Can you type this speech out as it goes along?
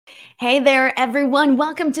Hey there, everyone.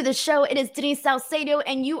 Welcome to the show. It is Denise Salcedo,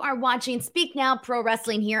 and you are watching Speak Now Pro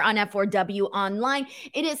Wrestling here on F4W Online.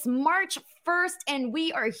 It is March 1st, and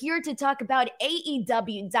we are here to talk about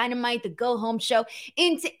AEW Dynamite, the go home show,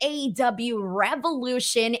 into AEW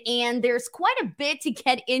Revolution. And there's quite a bit to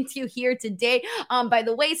get into here today. By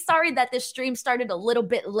the way, sorry that this stream started a little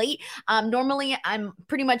bit late. Normally, I'm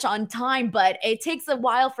pretty much on time, but it takes a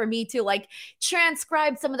while for me to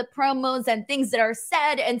transcribe some of the promos and things that are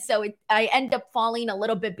said. And so I end up falling a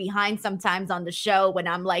little bit behind sometimes on the show when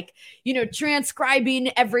I'm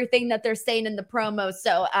transcribing everything that they're saying in the promos.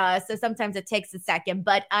 So sometimes it takes a second,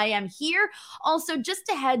 but I am here. Also, just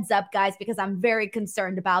a heads up, guys, because I'm very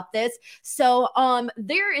concerned about this. So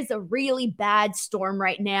there is a really bad storm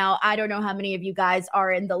right now. I don't know how many of you guys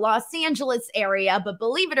are in the Los Angeles area, but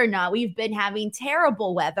believe it or not, we've been having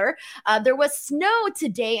terrible weather. There was snow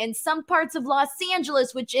today in some parts of Los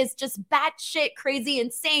Angeles, which is just batshit crazy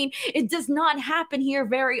insane. It does not happen here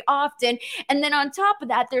very often. And then on top of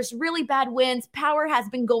that, there's really bad winds. Power has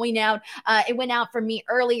been going out. It went out for me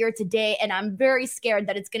earlier today, and I'm very scared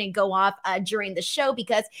that it's going to go off during the show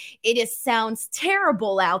because sounds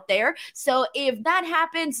terrible out there. So if that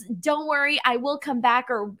happens, don't worry. I will come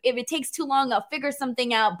back, or if it takes too long, I'll figure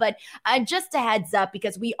something out. But just a heads up,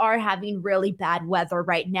 because we are having really bad weather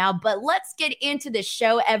right now. But let's get into the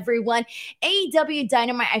show, everyone. AEW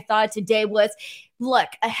Dynamite, I thought today was, look,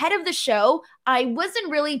 ahead of the show, I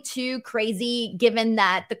wasn't really too crazy given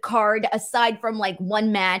that the card, aside from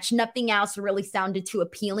one match, nothing else really sounded too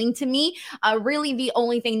appealing to me. Really, the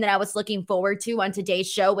only thing that I was looking forward to on today's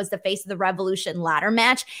show was the Face of the Revolution ladder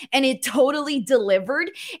match, and it totally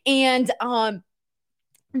delivered. And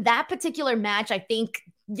that particular match, I think,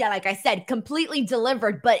 yeah, like I said, completely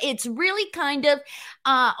delivered, but it's really kind of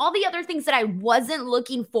all the other things that I wasn't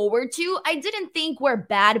looking forward to, I didn't think were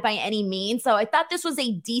bad by any means. So I thought this was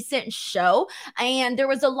a decent show, and there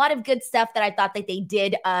was a lot of good stuff that I thought that they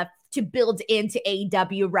did to build into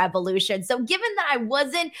AEW Revolution. So given that I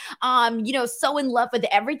wasn't, so in love with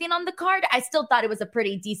everything on the card, I still thought it was a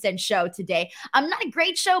pretty decent show today. Not a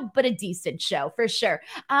great show, but a decent show for sure.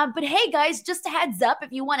 But hey, guys, just a heads up,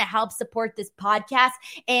 if you want to help support this podcast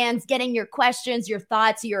and getting your questions, your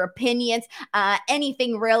thoughts, your opinions,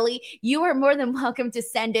 anything really, you are more than welcome to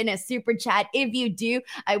send in a super chat. If you do,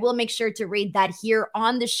 I will make sure to read that here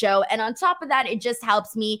on the show. And on top of that, it just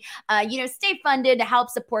helps me, stay funded to help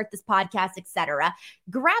support this podcast, etc.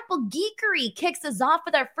 Grapple Geekery kicks us off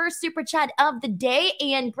with our first super chat of the day,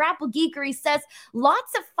 and Grapple Geekery says,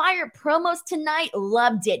 lots of fire promos tonight,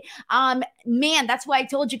 loved it. Man, that's why I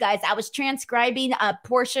told you guys I was transcribing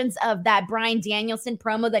portions of that Bryan Danielson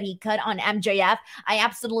promo that he cut on MJF. I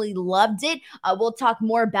absolutely loved it. We'll talk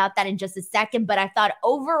more about that in just a second, but I thought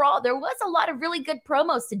overall there was a lot of really good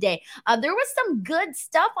promos today. There was some good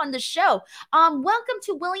stuff on the show. Welcome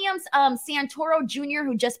to Williams Santoro Jr.,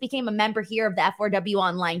 who just became a member here of the F4W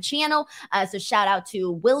Online channel. So shout out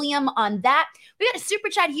to William on that. We got a super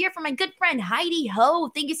chat here from my good friend Heidi Ho.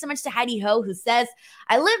 Thank you so much to Heidi Ho, who says,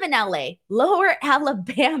 I live in LA, Lower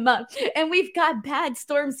Alabama, and we've got bad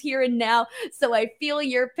storms here and now, so I feel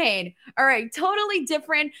your pain. All right, totally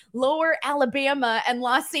different Lower Alabama and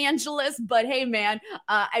Los Angeles, but hey, man,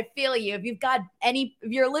 I feel you. If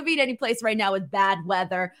you're living any place right now with bad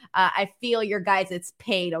weather, I feel your guys'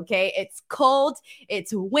 pain, okay? It's cold,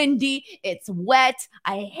 it's windy, it's wet.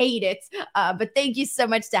 I hate it. But thank you so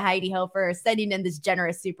much to Heidi Ho for sending in this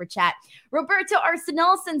generous super chat. Roberto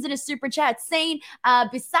Arsenal sends in a super chat saying,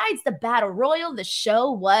 besides the Battle Royal, the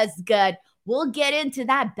show was good. We'll get into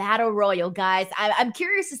that Battle Royal, guys. I'm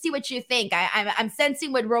curious to see what you think. I'm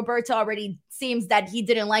sensing what Roberto already seems that he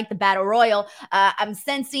didn't like the Battle Royal. I'm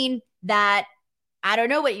sensing that I don't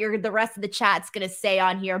know what the rest of the chat's going to say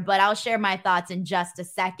on here, but I'll share my thoughts in just a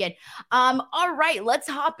second. All right, let's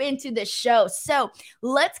hop into the show. So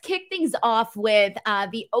let's kick things off with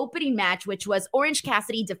the opening match, which was Orange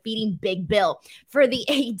Cassidy defeating Big Bill for the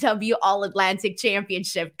AEW All-Atlantic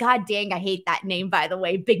Championship. God dang, I hate that name, by the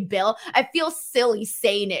way, Big Bill. I feel silly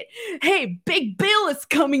saying it. Hey, Big Bill is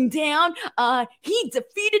coming down. He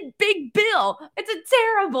defeated Big Bill. It's a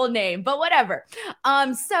terrible name, but whatever.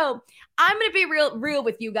 So I'm going to be real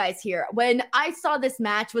with you guys here. When I saw this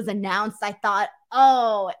match was announced, I thought,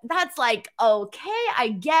 oh, that's okay,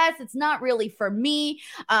 I guess it's not really for me.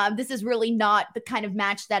 This is really not the kind of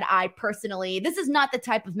match that this is not the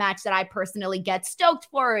type of match that I personally get stoked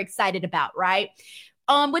for or excited about, right?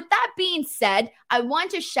 With that being said, I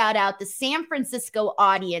want to shout out the San Francisco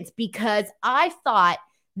audience because I thought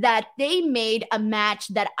that they made a match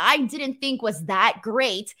that I didn't think was that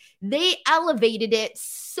great. They elevated it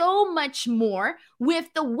so much more with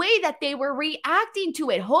the way that they were reacting to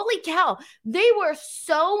it. Holy cow, they were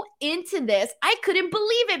so into this. I couldn't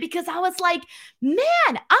believe it because I was like, man,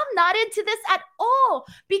 I'm not into this at all.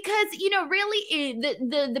 Because, really,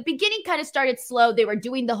 the beginning kind of started slow. They were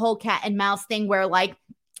doing the whole cat and mouse thing where, like,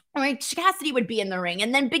 Orange Cassidy would be in the ring,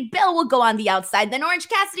 and then Big Bill would go on the outside, then Orange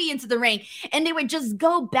Cassidy into the ring, and they would just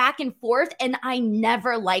go back and forth. And I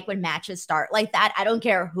never like when matches start like that. I don't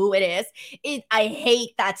care who it is. I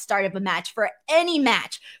hate that start of a match for any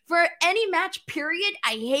match. For any match, period.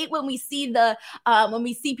 I hate when we see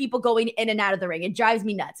people going in and out of the ring. It drives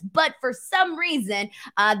me nuts. But for some reason,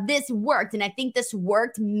 this worked, and I think this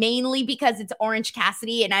worked mainly because it's Orange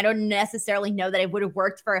Cassidy, and I don't necessarily know that it would have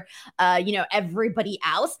worked for everybody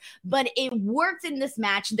else. But it worked in this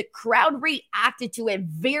match. The crowd reacted to it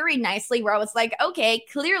very nicely, where I was like, okay,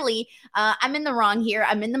 clearly I'm in the wrong here.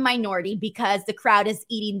 I'm in the minority because the crowd is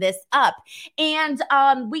eating this up. And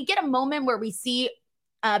we get a moment where we see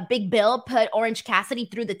Big Bill put Orange Cassidy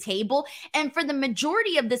through the table. And for the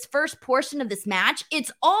majority of this first portion of this match,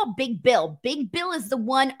 it's all Big Bill. Big Bill is the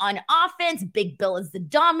one on offense. Big Bill is the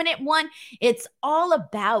dominant one. It's all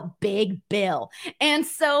about Big Bill. And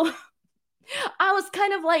so I was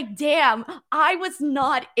kind of like, damn, I was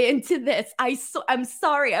not into this. I'm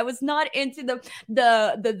sorry. I was not into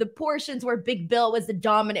the portions where Big Bill was the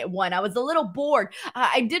dominant one. I was a little bored.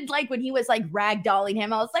 I did like when he was like ragdolling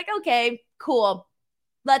him. I was like, okay, cool.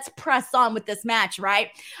 Let's press on with this match, right?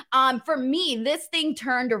 For me, this thing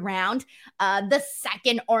turned around the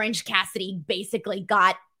second Orange Cassidy basically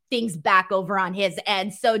got things back over on his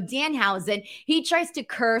end. So Danhausen, he tries to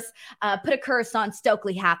put a curse on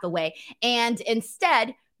Stokely Hathaway. And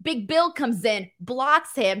instead, Big Bill comes in,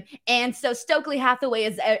 blocks him. And so Stokely Hathaway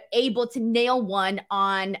is able to nail one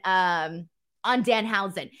on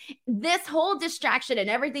Danhausen. This whole distraction and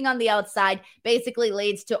everything on the outside basically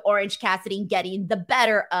leads to Orange Cassidy getting the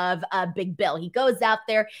better of Big Bill. He goes out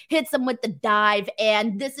there, hits him with the dive,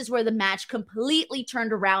 and this is where the match completely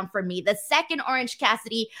turned around for me. The second Orange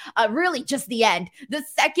Cassidy, really just the end, the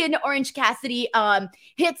second Orange Cassidy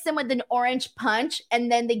hits him with an orange punch,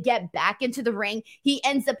 and then they get back into the ring. He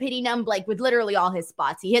ends up hitting him like with literally all his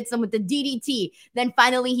spots. He hits him with the DDT. Then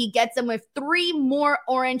finally he gets him with 3 more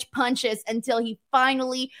orange punches until he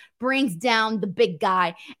finally brings down the big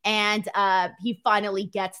guy, and he finally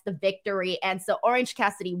gets the victory. And so Orange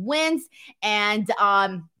Cassidy wins. And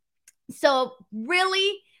so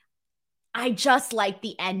really, I just like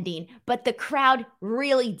the ending, but the crowd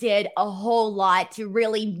really did a whole lot to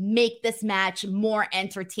really make this match more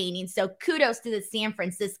entertaining. So kudos to the San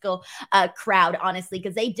Francisco crowd, honestly,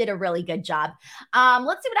 because they did a really good job.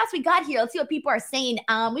 Let's see what else we got here. Let's see what people are saying.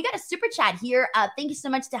 We got a super chat here. Thank you so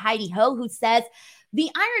much to Heidi Ho, who says, the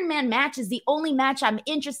Iron Man match is the only match I'm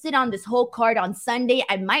interested on this whole card on Sunday.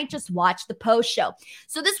 I might just watch the post show.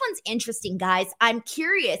 So this one's interesting, guys. I'm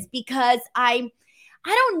curious because I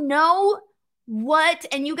don't know what,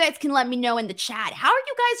 and you guys can let me know in the chat, how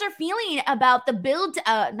you guys are feeling about the build,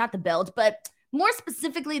 not the build, but more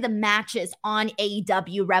specifically the matches on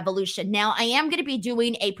AEW Revolution. Now, I am going to be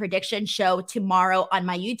doing a prediction show tomorrow on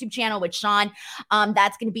my YouTube channel with Sean.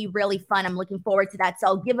 That's going to be really fun. I'm looking forward to that. So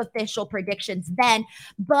I'll give official predictions then.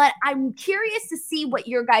 But I'm curious to see what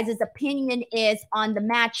your guys' opinion is on the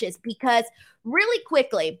matches, because really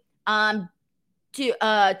quickly, to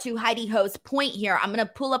Heidi Ho's point here, I'm going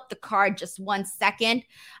to pull up the card just 1 second.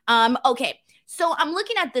 Okay. So I'm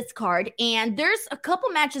looking at this card, and there's a couple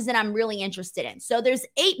matches that I'm really interested in. So there's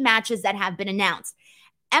 8 matches that have been announced.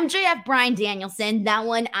 MJF Bryan Danielson, that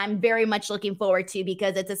one I'm very much looking forward to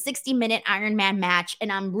because it's a 60-minute Iron Man match,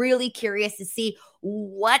 and I'm really curious to see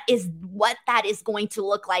what that is going to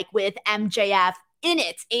look like with MJF in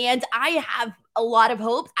it. And I have a lot of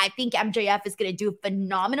hopes. I think MJF is going to do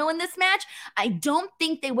phenomenal in this match. I don't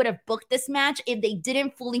think they would have booked this match if they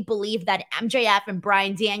didn't fully believe that MJF and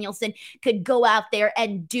Bryan Danielson could go out there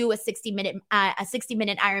and do a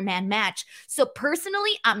 60-minute Iron Man match. So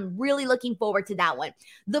personally, I'm really looking forward to that one.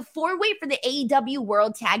 The 4-way for the AEW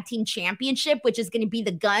World Tag Team Championship, which is going to be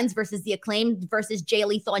the Guns versus the Acclaimed versus Jay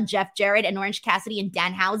Lethal and Jeff Jarrett and Orange Cassidy and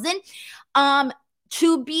Danhausen.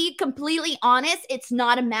 To be completely honest, it's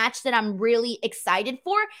not a match that I'm really excited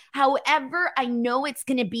for. However, I know it's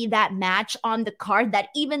going to be that match on the card that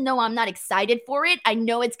even though I'm not excited for it, I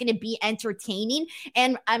know it's going to be entertaining.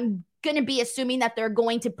 And I'm going to be assuming that they're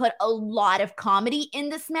going to put a lot of comedy in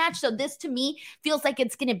this match. So this to me feels like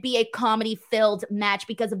it's going to be a comedy filled match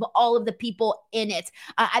because of all of the people in it.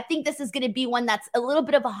 I think this is going to be one that's a little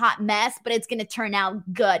bit of a hot mess, but it's going to turn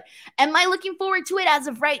out good. Am I looking forward to it as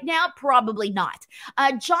of right now? Probably not.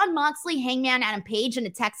 Jon Moxley, Hangman Adam Page in a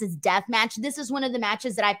Texas Death Match. This is one of the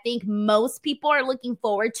matches that I think most people are looking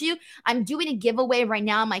forward to. I'm doing a giveaway right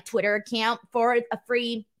now on my Twitter account for a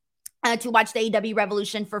free to watch the AEW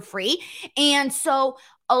Revolution for free. And so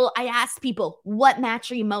I asked people, what match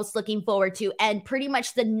are you most looking forward to? And pretty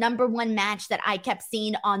much the number one match that I kept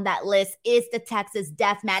seeing on that list is the Texas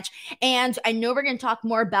Death Match. And I know we're going to talk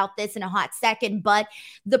more about this in a hot second, but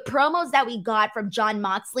the promos that we got from Jon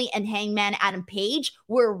Moxley and Hangman Adam Page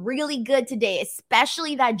were really good today,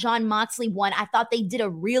 especially that Jon Moxley one. I thought they did a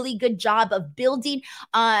really good job of building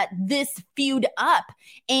this feud up.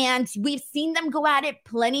 And we've seen them go at it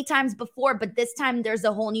plenty times before, but this time there's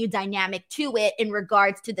a whole new dynamic to it in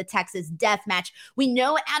regards to the Texas Death Match. We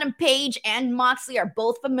know Adam Page and Moxley are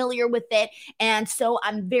both familiar with it, and so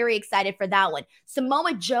I'm very excited for that one.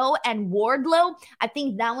 Samoa Joe and Wardlow, I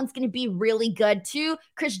think that one's going to be really good too.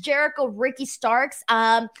 Chris Jericho, Ricky Starks,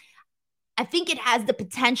 I think it has the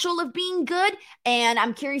potential of being good, and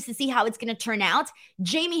I'm curious to see how it's going to turn out.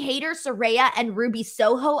 Jamie Hayter, Saraya, and Ruby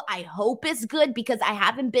Soho, I hope is good because I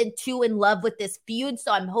haven't been too in love with this feud,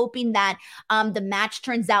 so I'm hoping that the match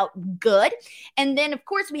turns out good. And then, of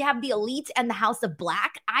course, we have the Elite and the House of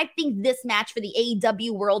Black. I think this match for the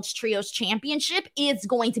AEW World Trios Championship is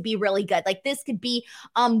going to be really good. Like, this could be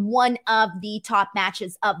one of the top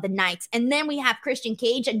matches of the night. And then we have Christian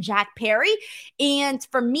Cage and Jack Perry, and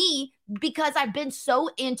for me, because I've been so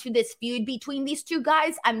into this feud between these two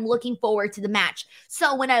guys, I'm looking forward to the match.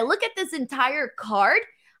 So when I look at this entire card,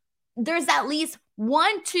 there's at least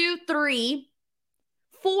 1, 2, 3,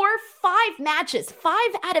 4, 5 matches, 5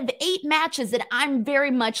 out of 8 matches that I'm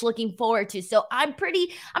very much looking forward to. So I'm pretty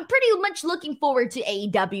much looking forward to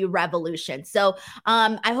AEW Revolution. So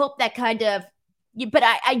I hope that kind of, but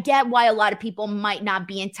I get why a lot of people might not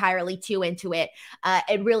be entirely too into it.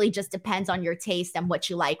 It really just depends on your taste and what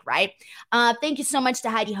you like, right? Thank you so much to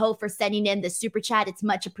Heidi Ho for sending in the super chat. It's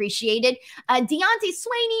much appreciated. Deontay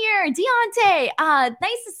Swain here. Deontay,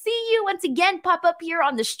 nice to see you once again pop up here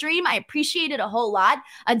on the stream. I appreciate it a whole lot.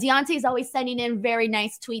 Deontay's always sending in very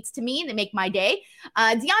nice tweets to me. They make my day.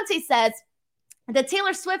 Deontay says, the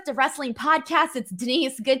Taylor Swift of Wrestling podcast. It's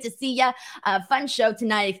Denise. Good to see ya. Fun show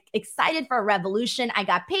tonight. Excited for a Revolution. I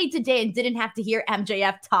got paid today and didn't have to hear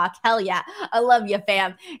MJF talk. Hell yeah. I love you,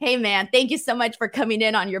 fam. Hey, man. Thank you so much for coming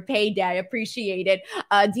in on your payday. I appreciate it.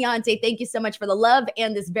 Deontay, thank you so much for the love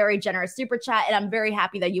and this very generous super chat. And I'm very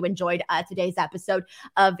happy that you enjoyed today's episode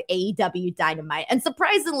of AEW Dynamite. And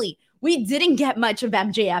surprisingly, we didn't get much of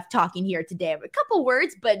MJF talking here today. A couple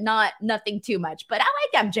words, but nothing too much. But I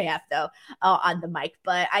like MJF though on the mic.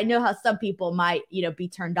 But I know how some people might, be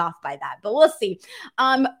turned off by that. But we'll see.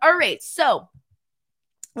 All right, so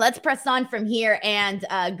let's press on from here and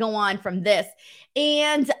go on from this.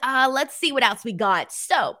 And let's see what else we got.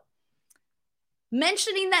 So,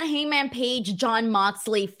 mentioning that Hangman Page, Jon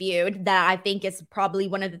Moxley feud that I think is probably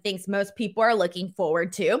one of the things most people are looking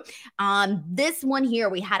forward to. This one here,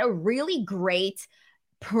 we had a really great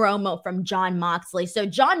promo from Jon Moxley. So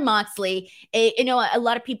Jon Moxley, a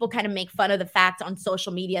lot of people kind of make fun of the fact on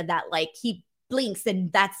social media that like he blinks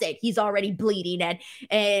and that's it. He's already bleeding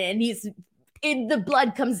and he's the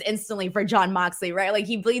blood comes instantly for Jon Moxley, right? Like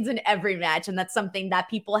he bleeds in every match. And that's something that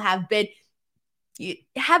people have been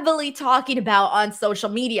heavily talking about on social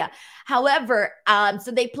media. However,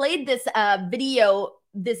 so they played this video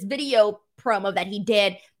promo that he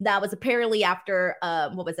did that was apparently after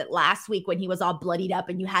last week when he was all bloodied up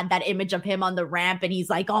and you had that image of him on the ramp and he's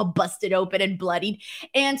like all busted open and bloodied.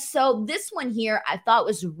 And so this one here I thought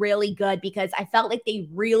was really good because I felt like they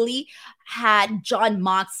really had Jon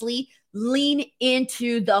Moxley lean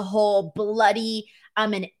into the whole bloody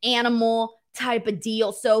an animal type of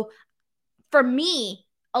deal. So for me,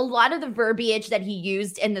 a lot of the verbiage that he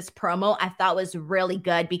used in this promo, I thought was really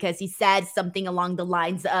good because he said something along the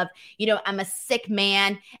lines of, I'm a sick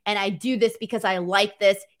man and I do this because I like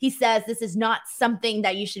this. He says this is not something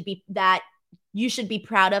that you should be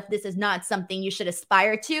proud of. This is not something you should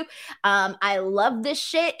aspire to. I love this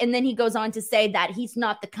shit. And then he goes on to say that he's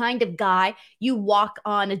not the kind of guy you walk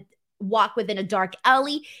within a dark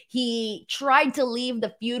alley. He tried to leave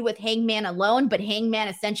the feud with Hangman alone, but Hangman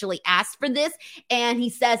essentially asked for this. And he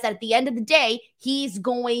says that at the end of the day, he's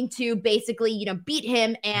going to basically, beat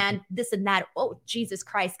him and this and that. Oh, Jesus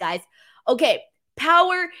Christ, guys. Okay.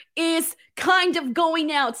 Power is kind of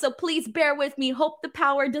going out. So please bear with me. Hope the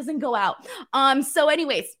power doesn't go out. So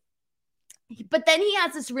anyways, But then he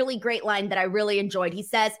has this really great line that I really enjoyed. He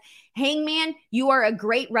says, Hangman, you are a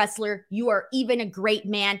great wrestler. You are even a great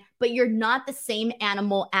man, but you're not the same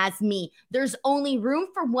animal as me. There's only room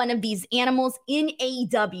for one of these animals in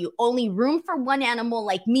AEW, only room for one animal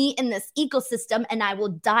like me in this ecosystem, and I will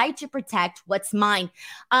die to protect what's mine.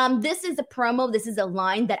 This is a promo. This is a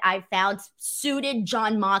line that I found suited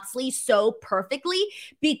Jon Moxley so perfectly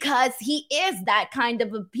because he is that kind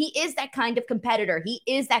of competitor. He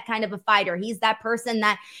is that kind of a fighter. He's that person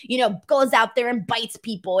that, goes out there and bites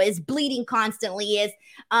people, is bleeding constantly, is,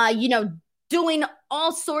 doing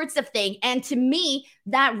all sorts of things. And to me,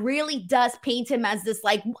 that really does paint him as this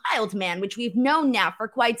like wild man, which we've known now for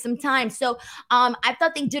quite some time. So I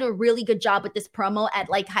thought they did a really good job with this promo at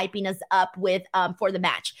like hyping us up with for the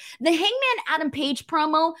match. The Hangman Adam Page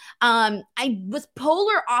promo, I was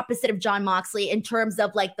polar opposite of Jon Moxley in terms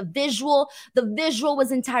of like the visual. The visual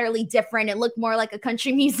was entirely different. It looked more like a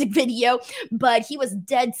country music video, but he was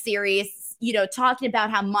dead serious, talking about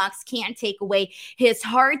how Mox can't take away his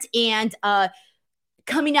heart, and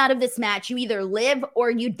coming out of this match, you either live or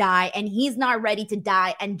you die, and he's not ready to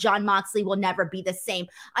die, and Jon Moxley will never be the same.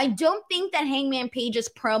 I don't think that Hangman Page's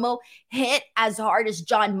promo hit as hard as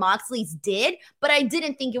Jon Moxley's did, but I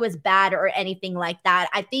didn't think it was bad or anything like that.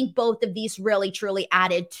 I think both of these really, truly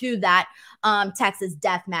added to that Texas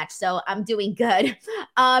death match, so I'm doing good.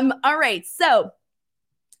 All right, so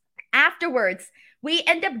afterwards, we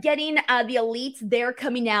end up getting the Elite there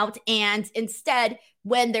coming out, and instead,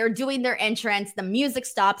 when they're doing their entrance, the music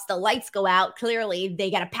stops, the lights go out. Clearly, they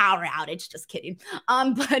get a power outage. Just kidding.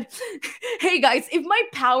 But hey, guys, if my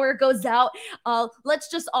power goes out, let's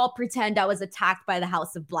just all pretend I was attacked by the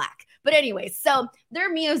House of Black. But anyway, so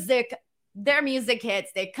their music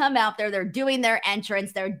hits. They come out there. They're doing their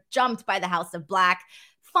entrance. They're jumped by the House of Black.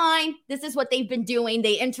 Fine. This is what they've been doing.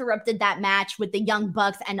 They interrupted that match with the Young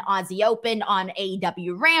Bucks and Aussie Open on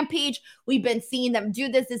AEW Rampage. We've been seeing them do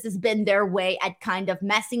this. This has been their way at kind of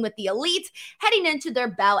messing with the Elite, heading into their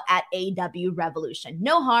bout at AEW Revolution.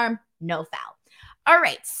 No harm, no foul. All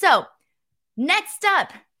right. So next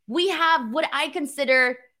up, we have what I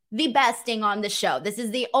consider the best thing on the show. This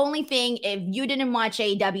is the only thing, if you didn't watch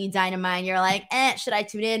AEW Dynamite and you're like, should I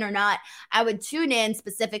tune in or not? I would tune in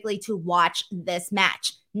specifically to watch this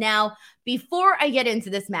match. Now, before I get into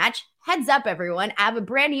this match, heads up, everyone. I have a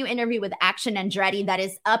brand new interview with Action Andretti that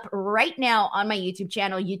is up right now on my YouTube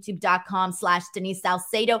channel, youtube.com/Denise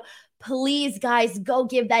Salcedo. Please, guys, go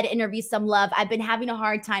give that interview some love. I've been having a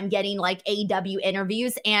hard time getting like AEW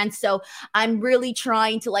interviews. And so I'm really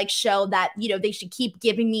trying to like show that, they should keep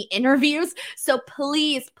giving me interviews. So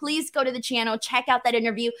please go to the channel, check out that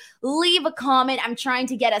interview, leave a comment. I'm trying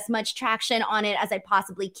to get as much traction on it as I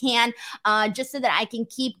possibly can, just so that I can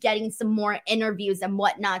keep getting some more interviews and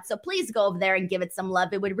whatnot. So please go over there and give it some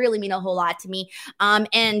love. It would really mean a whole lot to me.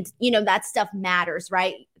 And that stuff matters,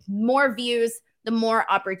 right? More views, the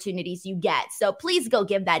more opportunities you get. So please go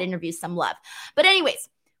give that interview some love. But anyways,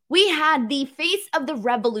 we had the Face of the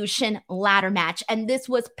Revolution ladder match, and this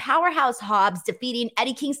was Powerhouse Hobbs defeating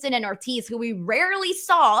Eddie Kingston and Ortiz, who we rarely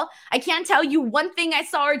saw. I can't tell you one thing I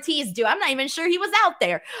saw Ortiz do. I'm not even sure he was out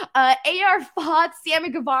there. AR Fox, Sammy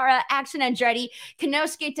Guevara, Action Andretti,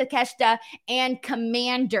 Konosuke Takeshita, and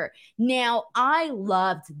Commander. Now, I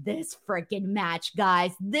loved this freaking match,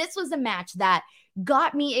 guys. This was a match that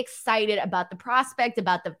got me excited about the prospect,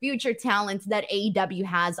 about the future talents that AEW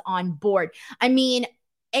has on board. I mean,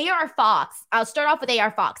 AR Fox, I'll start off with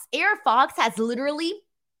AR Fox. AR Fox has literally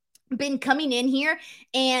been coming in here,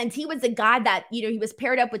 and he was a guy that, he was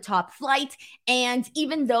paired up with Top Flight, and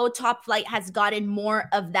even though Top Flight has gotten more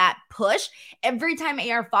of that push, every time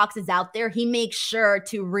AR Fox is out there, he makes sure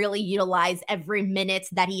to really utilize every minute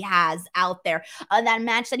that he has out there. That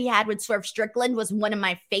match that he had with Swerve Strickland was one of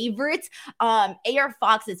my favorites. AR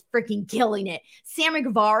Fox is freaking killing it. Sammy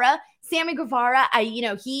Guevara,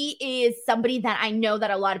 he is somebody that I know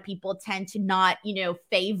that a lot of people tend to not,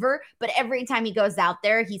 favor, but every time he goes out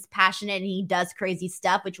there, he's passionate and he does crazy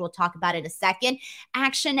stuff, which we'll talk about in a second.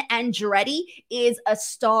 Action Andretti is a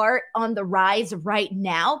star on the rise right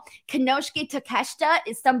now. Konosuke Takeshita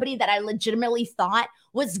is somebody that I legitimately thought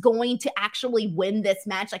was going to actually win this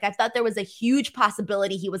match. Like, I thought there was a huge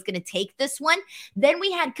possibility he was going to take this one. Then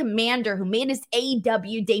we had Commander, who made his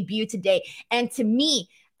AEW debut today. And to me,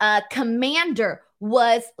 Commander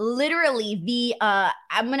was literally the,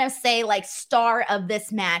 I'm going to say like star of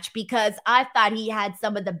this match, because I thought he had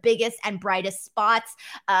some of the biggest and brightest spots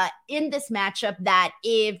in this matchup that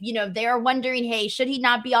if, they're wondering, hey, should he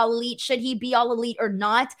not be all elite? Should he be all elite or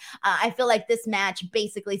not? I feel like this match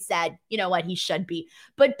basically said, what he should be.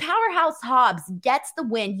 But Powerhouse Hobbs gets the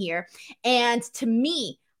win here. And to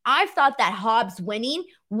me, I thought that Hobbs winning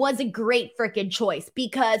was a great freaking choice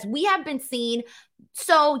because we have been seeing.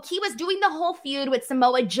 So he was doing the whole feud with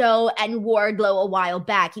Samoa Joe and Wardlow a while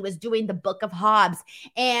back. He was doing the Book of Hobbs.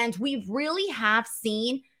 And we really have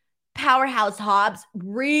seen Powerhouse Hobbs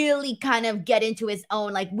really kind of get into his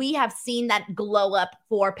own. Like we have seen that glow up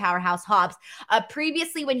for Powerhouse Hobbs.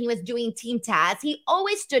 Previously, when he was doing Team Taz, he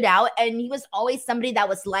always stood out and he was always somebody that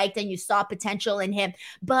was liked and you saw potential in him.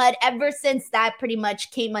 But ever since that pretty much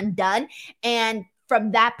came undone, and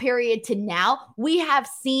from that period to now, we have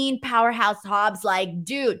seen Powerhouse Hobbs like,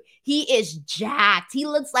 dude, he is jacked. He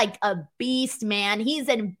looks like a beast, man. He's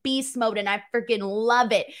in beast mode, and I freaking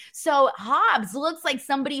love it. So Hobbs looks like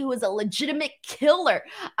somebody who is a legitimate killer.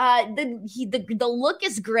 The look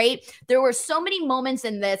is great. There were so many moments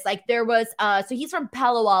in this. Like there was, so he's from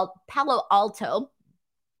Palo Alto.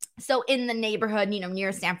 So in the neighborhood,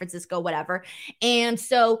 near San Francisco, whatever. And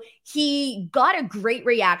so he got a great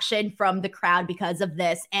reaction from the crowd because of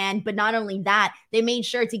this. But not only that, they made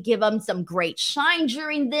sure to give him some great shine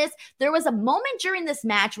during this. There was a moment during this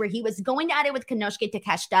match where he was going at it with Konosuke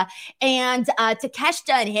Takeshita, and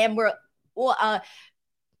Takeshita and him were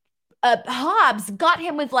Hobbs got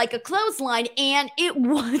him with like a clothesline, and it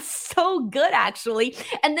was so good actually.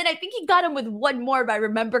 And then I think he got him with one more, if I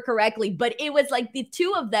remember correctly. But it was like the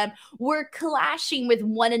two of them were clashing with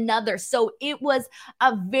one another, so it was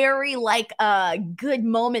a very like good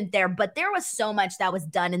moment there. But there was so much that was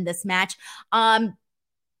done in this match.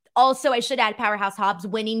 Also, I should add Powerhouse Hobbs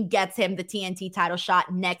winning gets him the TNT title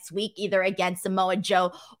shot next week, either against Samoa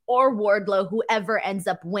Joe or Wardlow, whoever ends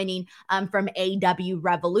up winning from AEW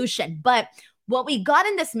Revolution. But what we got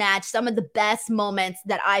in this match, some of the best moments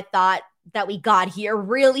that I thought that we got here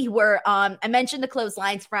really were, I mentioned the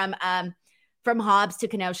clotheslines from Hobbs to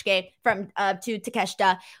Konosuke, to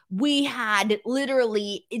Takeshita. We had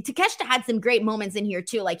literally, Takeshita had some great moments in here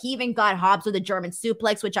too. Like he even got Hobbs with a German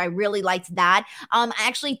suplex, which I really liked that. I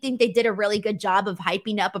actually think they did a really good job of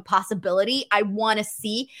hyping up a possibility. I want to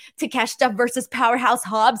see Takeshita versus Powerhouse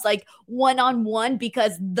Hobbs like one-on-one,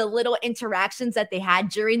 because the little interactions that they had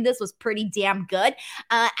during this was pretty damn good.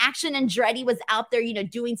 Action Andretti was out there,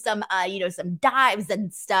 doing some dives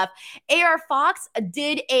and stuff. AR Fox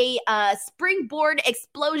did a springboard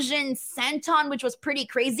explosion senton, which was pretty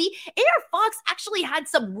crazy. AR Fox actually had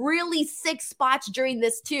some really sick spots during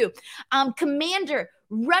this too. Commander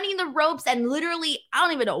running the ropes, and literally, I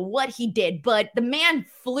don't even know what he did, but the man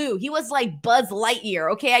flew. He was like Buzz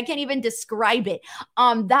Lightyear, okay? I can't even describe it.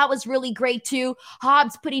 That was really great too.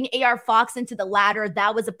 Hobbs putting AR Fox into the ladder,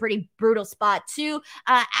 that was a pretty brutal spot too.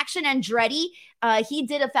 Action Andretti, he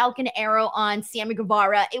did a Falcon Arrow on Sammy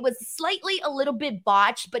Guevara. It was slightly a little bit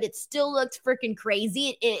botched, but it still looked freaking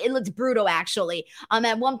crazy. It looked brutal, actually.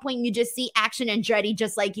 At one point, you just see Action Andretti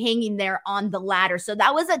just like hanging there on the ladder. So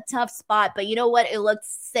that was a tough spot, but you know what? It looked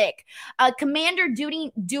sick. Commander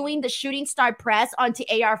doing the shooting star press onto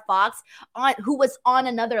AR Fox, who was on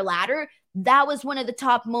another ladder. That was one of the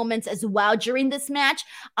top moments as well during this match.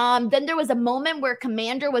 Then there was a moment where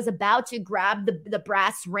Commander was about to grab the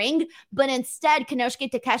brass ring, but instead Konosuke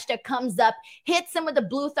Takeshita comes up, hits him with a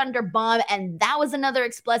Blue Thunder Bomb, and that was another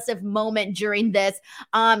explosive moment during this.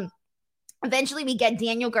 Eventually we get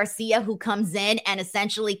Daniel Garcia, who comes in and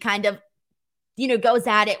essentially kind of goes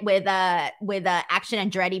at it with Action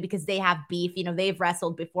Andretti, because they have beef. They've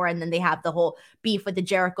wrestled before, and then they have the whole beef with the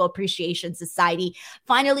Jericho Appreciation Society.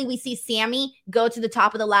 Finally, we see Sammy go to the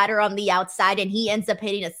top of the ladder on the outside, and he ends up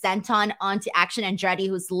hitting a senton onto Action Andretti,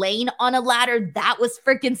 who's laying on a ladder. That was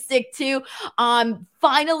freaking sick too.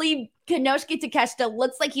 Finally, Konosuke Takeshita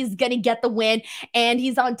looks like he's going to get the win, and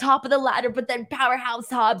he's on top of the ladder, but then Powerhouse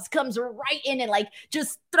Hobbs comes right in and like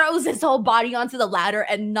just throws his whole body onto the ladder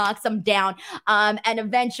and knocks him down. And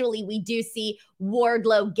eventually we do see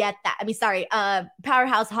Wardlow get that.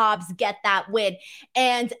 Powerhouse Hobbs get that win.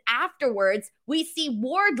 And afterwards, we see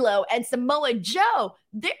Wardlow and Samoa Joe.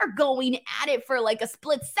 They're going at it for like a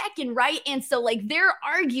split second, right? And so like they're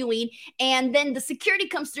arguing, and then the security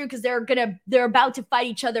comes through because they're about to fight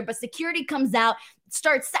each other, but security comes out,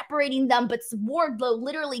 starts separating them, but Wardlow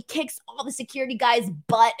literally kicks all the security guys'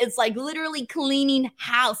 butt. It's like literally cleaning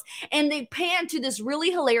house. And they pan to this really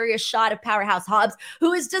hilarious shot of Powerhouse Hobbs,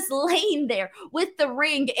 who is just laying there with the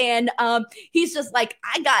ring, and he's just like,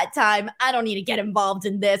 I got time. I don't need to get involved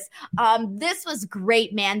in this. This was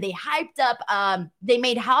great, man. They hyped up, they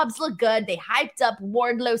made Hobbs look good. They hyped up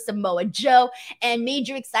Wardlow, Samoa Joe, and made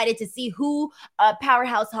you excited to see who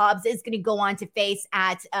Powerhouse Hobbs is going to go on to face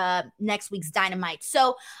at next week's Dynamite.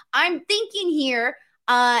 So I'm thinking here,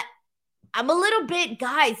 I'm a little bit,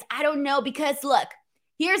 guys, I don't know, because look,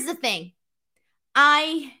 here's the thing.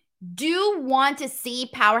 I do want to see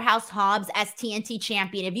Powerhouse Hobbs as TNT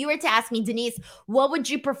champion. If you were to ask me, Denise, what would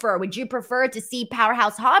you prefer? Would you prefer to see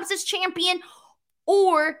Powerhouse Hobbs as champion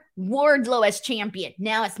or Wardlow as champion?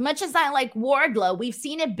 Now, as much as I like Wardlow, we've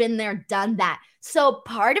seen it, been there, done that. So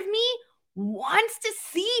part of me wants to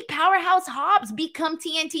see Powerhouse Hobbs become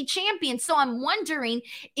TNT champion. So I'm wondering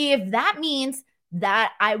if that means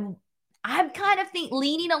that I'm kind of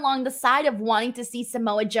leaning along the side of wanting to see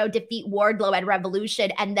Samoa Joe defeat Wardlow at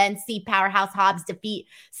Revolution and then see Powerhouse Hobbs defeat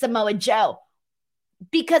Samoa Joe.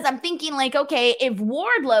 Because I'm thinking like, okay, if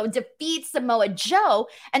Wardlow defeats Samoa Joe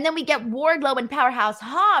and then we get Wardlow and Powerhouse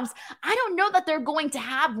Hobbs, I don't know that they're going to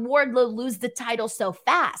have Wardlow lose the title so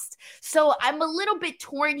fast. So I'm a little bit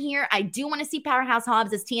torn here. I do want to see Powerhouse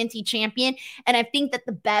Hobbs as TNT champion. And I think that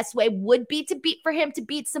the best way would be for him to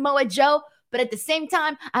beat Samoa Joe. But at the same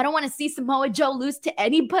time, I don't want to see Samoa Joe lose to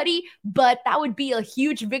anybody, but that would be a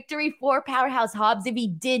huge victory for Powerhouse Hobbs if he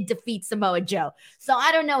did defeat Samoa Joe. So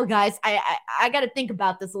I don't know, guys. I got to think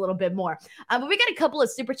about this a little bit more. But we got a couple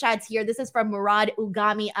of super chats here. This is from Murad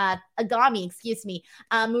Agami, excuse me.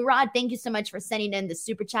 Murad, thank you so much for sending in the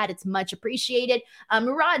super chat. It's much appreciated.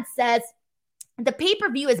 Murad says, the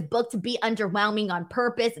pay-per-view is booked to be underwhelming on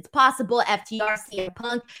purpose. It's possible FTR, CM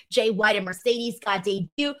Punk, Jay White, and Mercedes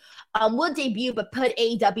will debut, but put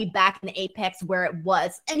AEW back in the apex where it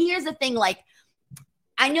was. And here's the thing, like,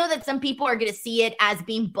 I know that some people are going to see it as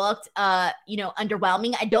being booked,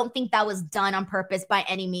 underwhelming. I don't think that was done on purpose by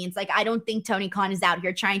any means. Like, I don't think Tony Khan is out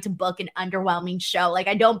here trying to book an underwhelming show. Like,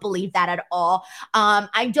 I don't believe that at all.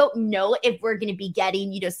 I don't know if we're going to be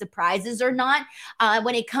getting, surprises or not.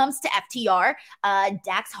 When it comes to FTR,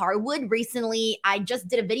 Dax Harwood recently, I just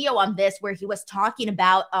did a video on this where he was talking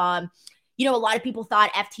about, a lot of people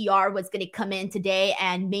thought FTR was going to come in today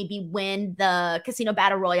and maybe win the Casino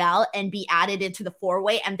Battle Royale and be added into the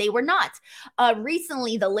four-way, and they were not.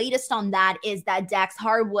 Recently, the latest on that is that Dax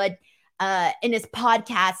Harwood, in his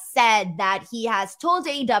podcast, said that he has told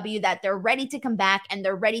AEW that they're ready to come back, and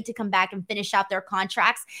they're ready to come back and finish out their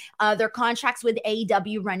contracts. Their contracts with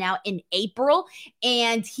AEW run out in April,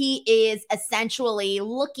 and he is essentially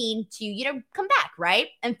looking to, come back, right,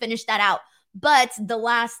 and finish that out. But the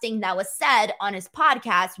last thing that was said on his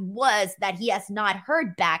podcast was that he has not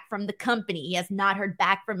heard back from the company. He has not heard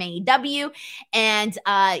back from AEW, and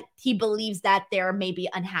he believes that they're maybe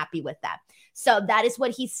unhappy with that. So that is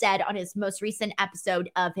what he said on his most recent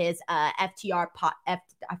episode of his FTR I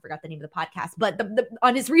forgot the name of the podcast, but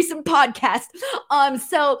on his recent podcast.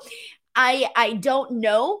 So I don't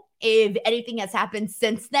know if anything has happened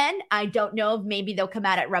since then. I don't know if maybe they'll come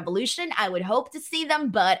out at Revolution. I would hope to see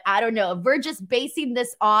them, but I don't know. If we're just basing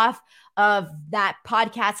this off of that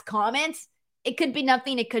podcast comments, it could be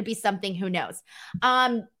nothing. It could be something. Who knows?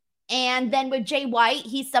 And then with Jay White,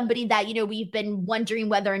 he's somebody that, we've been wondering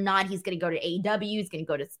whether or not he's going to go to AEW. He's going to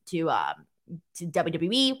go to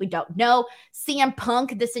WWE. We don't know. CM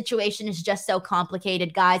Punk, the situation is just so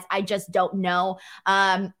complicated, guys. I just don't know.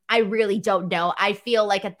 I really don't know. I feel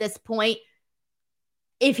like at this point,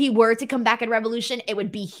 if he were to come back at Revolution, it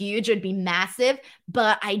would be huge. It would be massive,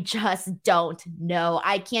 but I just don't know.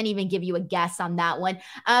 I can't even give you a guess on that one.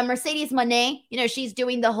 Mercedes Moné, she's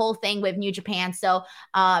doing the whole thing with New Japan. So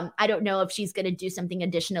I don't know if she's going to do something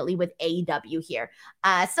additionally with AEW here. So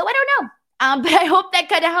I don't know. But I hope that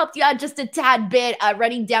kind of helped you out just a tad bit,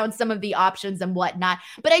 running down some of the options and whatnot.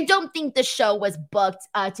 But I don't think the show was booked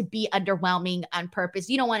to be underwhelming on purpose.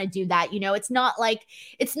 You don't want to do that. It's not like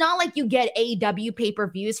you get AEW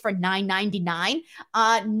pay-per-views for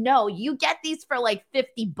 $9.99. No, you get these for like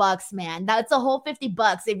 $50, man. That's a whole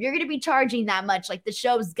 $50. If you're going to be charging that much, like, the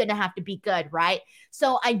show is going to have to be good, right?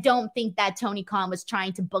 So I don't think that Tony Khan was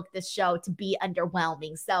trying to book this show to be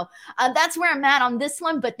underwhelming. So that's where I'm at on this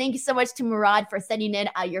one. But thank you so much to Murad for sending in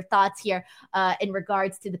your thoughts here in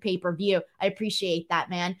regards to the pay-per-view. I appreciate that,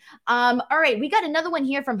 man. All right, we got another one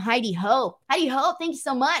here from Heidi Ho. Heidi Ho, thank you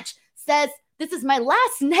so much. Says, this is my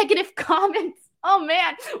last negative comment. Oh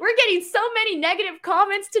man, we're getting so many negative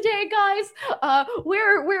comments today, guys.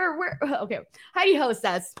 Okay. Heidi Ho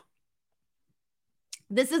says,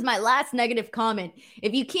 this is my last negative comment.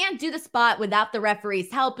 If you can't do the spot without the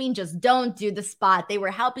referees helping, just don't do the spot. They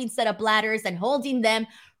were helping set up ladders and holding them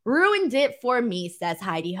ruined it for me, says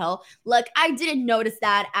Heidi Ho. Look, I didn't notice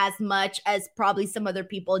that as much as probably some other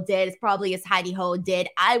people did, as probably as Heidi Ho did.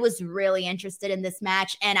 I was really interested in this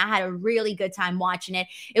match, and I had a really good time watching it.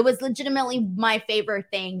 It was legitimately my favorite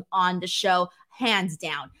thing on the show, hands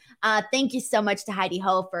down. Thank you so much to Heidi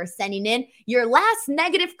Ho for sending in your last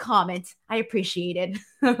negative comment. I appreciate it.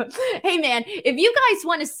 Hey, man, if you guys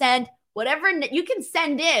want to send whatever you can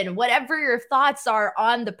send in, whatever your thoughts are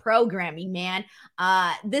on the programming, man.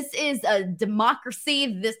 This is a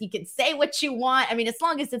democracy. This, you can say what you want. I mean, as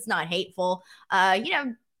long as it's not hateful,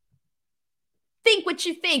 think what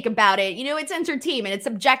you think about it. It's entertainment. It's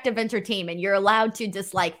subjective entertainment. You're allowed to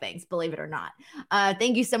dislike things, believe it or not.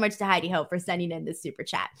 Thank you so much to Heidi Ho for sending in this super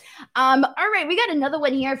chat. All right, we got another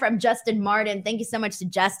one here from Justin Martin. Thank you so much to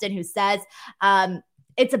Justin, who says,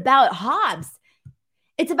 it's about Hobbs.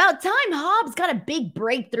 It's about time Hobbs got a big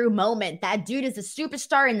breakthrough moment. That dude is a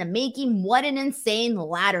superstar in the making. What an insane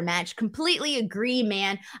ladder match. Completely agree,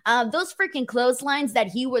 man. Those freaking clotheslines that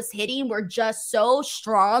he was hitting were just so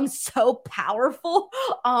strong, so powerful.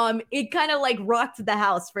 It kind of like rocked the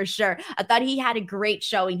house for sure. I thought he had a great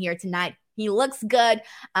showing here tonight. He looks good.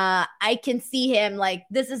 I can see him like,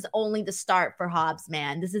 this is only the start for Hobbs,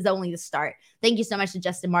 man. This is only the start. Thank you so much to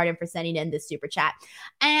Justin Martin for sending in this super chat.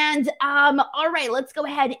 And all right, let's go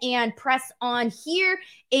ahead and press on here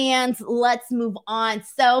and let's move on.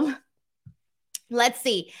 So let's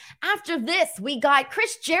see. After this, we got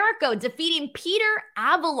Chris Jericho defeating Peter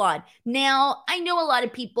Avalon. Now, I know a lot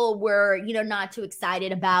of people were, not too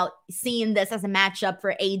excited about seeing this as a matchup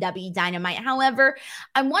for AEW Dynamite. However,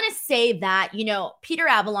 I want to say that, Peter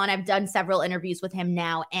Avalon, I've done several interviews with him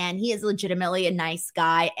now, and he is legitimately a nice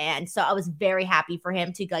guy. And so I was very happy for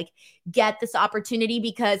him to get this opportunity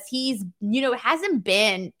because he's been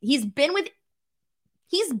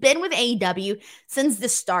with AEW since the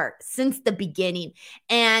start, since the beginning.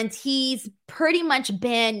 And he's pretty much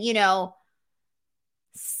been, he's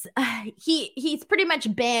pretty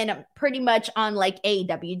much been on like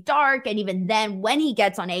AEW Dark, and even then when he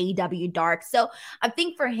gets on AEW Dark. So I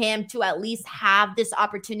think for him to at least have this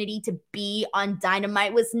opportunity to be on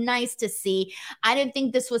Dynamite was nice to see. I didn't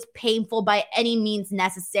think this was painful by any means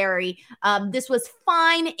necessary. This was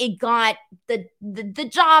fine. It got the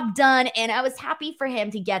job done, and I was happy for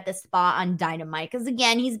him to get the spot on Dynamite because,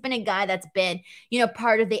 again, he's been a guy that's been,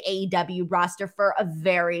 part of the AEW roster for a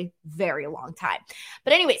very, very long time.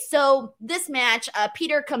 But anyway, so this match,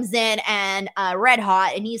 Peter comes in and red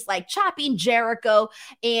hot, and he's like chopping Jericho,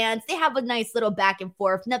 and they have a nice little back and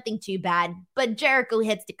forth, nothing too bad. But Jericho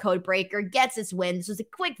hits the code breaker, gets his win. This was a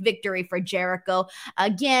quick victory for Jericho.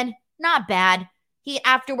 Again, not bad.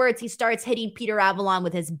 Afterwards, he starts hitting Peter Avalon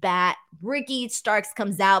with his bat. Ricky Starks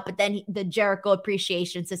comes out, but then the Jericho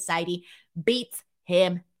Appreciation Society beats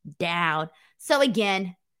him down. So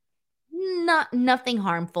again, nothing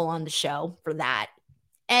harmful on the show for that.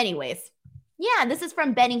 Anyways, yeah, this is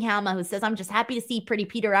from Benninghama, who says, I'm just happy to see pretty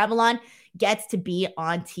Peter Avalon gets to be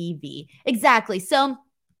on TV. Exactly. So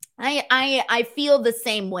I feel the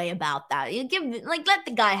same way about that. Let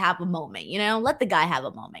the guy have a moment, let the guy have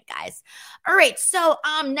a moment, guys. All right. So,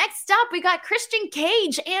 next up we got Christian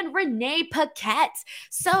Cage and Renee Paquette.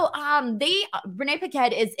 So, Renee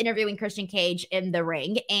Paquette is interviewing Christian Cage in the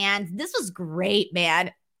ring, and this was great,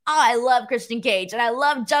 man. Oh, I love Christian Cage and I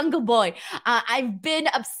love Jungle Boy. I've been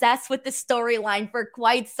obsessed with the storyline for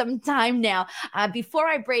quite some time now. Before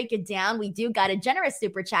I break it down, we do got a generous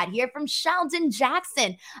super chat here from Sheldon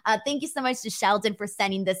Jackson. Thank you so much to Sheldon for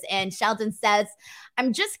sending this in. Sheldon says,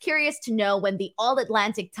 I'm just curious to know when the All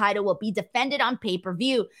Atlantic title will be defended on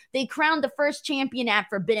pay-per-view. They crowned the first champion at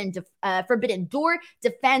Forbidden Door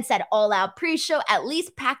defense at All Out pre-show. At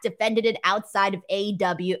least Pac defended it outside of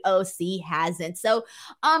AEW. OC hasn't. So,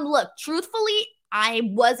 look, truthfully, I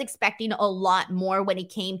was expecting a lot more when it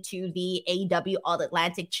came to the AEW All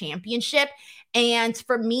Atlantic Championship. And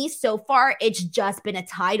for me, so far, it's just been a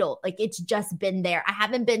title. It's just been there. I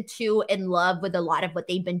haven't been too in love with a lot of what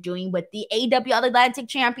they've been doing with the AEW All Atlantic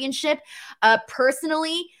Championship.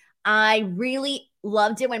 Personally, I really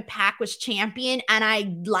loved it when Pac was champion, and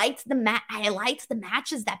I liked the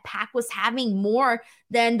matches that Pac was having more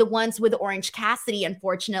than the ones with Orange Cassidy,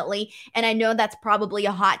 unfortunately. And I know that's probably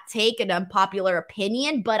a hot take, an unpopular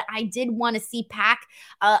opinion, but I did want to see Pac.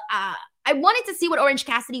 I wanted to see what Orange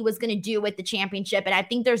Cassidy was going to do with the championship, and I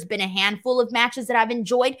think there's been a handful of matches that I've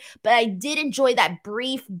enjoyed, but I did enjoy that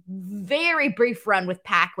very brief run with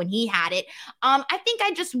Pac when he had it. I think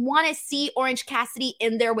I just want to see Orange Cassidy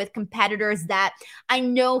in there with competitors that I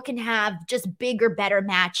know can have just bigger, better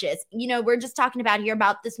matches. We're just talking about here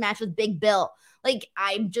about this match with Big Bill. Like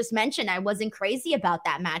I just mentioned, I wasn't crazy about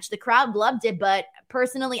that match. The crowd loved it, but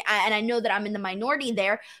personally, and I know that I'm in the minority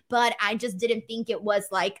there, but I just didn't think it was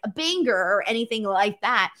like a banger or anything like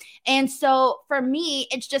that. And so for me,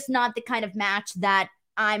 it's just not the kind of match that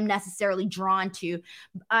I'm necessarily drawn to.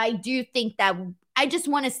 I do think that I just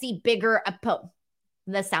want to see bigger opponents.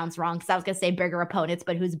 This sounds wrong because I was going to say bigger opponents,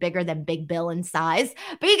 but who's bigger than Big Bill in size?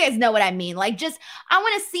 But you guys know what I mean. I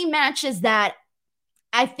want to see matches that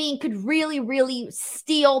I think could really, really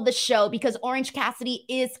steal the show because Orange Cassidy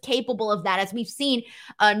is capable of that, as we've seen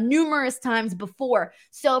numerous times before.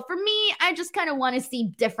 So for me, I just kind of want to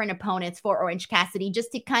see different opponents for Orange Cassidy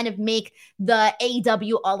just to kind of make the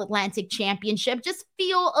AEW All Atlantic Championship just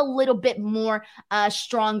feel a little bit more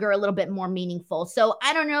stronger, a little bit more meaningful. So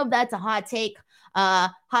I don't know if that's a hot take.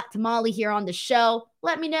 Hot tamale here on the show.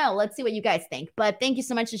 Let me know. Let's see what you guys think. But thank you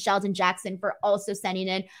so much to Sheldon Jackson for also sending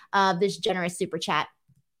in this generous super chat.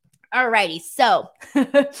 Alrighty, so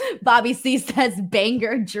Bobby C says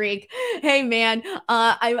banger drink. Hey man,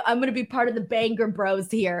 I'm gonna be part of the banger bros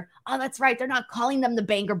here. Oh, that's right. They're not calling them the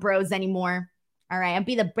banger bros anymore. All right, I'll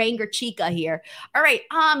be the banger chica here. All right,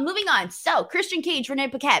 moving on. So Christian Cage, Renee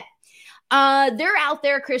Paquette. They're out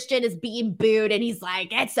there. Christian is being booed, and he's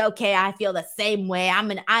like, "It's okay. I feel the same way.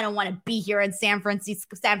 I don't want to be here in San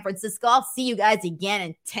Francisco. I'll see you guys again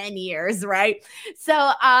in 10 years, right?"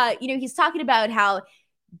 So, he's talking about how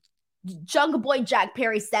Jungle Boy Jack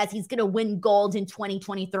Perry says he's going to win gold in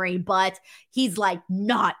 2023, but he's like,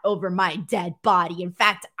 not over my dead body. In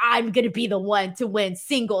fact, I'm going to be the one to win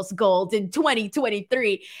singles gold in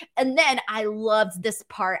 2023. And then I loved this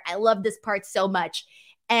part. I love this part so much.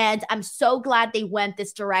 And I'm so glad they went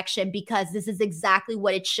this direction because this is exactly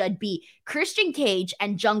what it should be. Christian Cage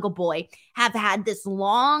and Jungle Boy have had this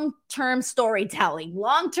long-term story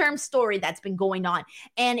that's been going on.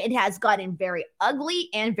 And it has gotten very ugly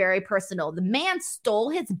and very personal. The man stole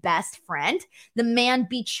his best friend. The man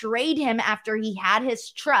betrayed him after he had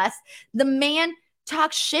his trust. The man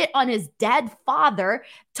talk shit on his dead father,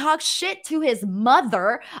 talk shit to his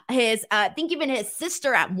mother, I think even his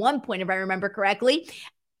sister at one point, if I remember correctly.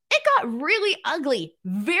 It got really ugly,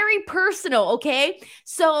 very personal, okay?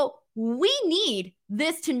 So we need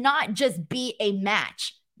this to not just be a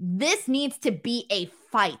match. This needs to be a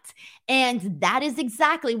fight. And that is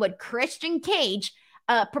exactly what Christian Cage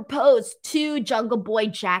proposed to Jungle Boy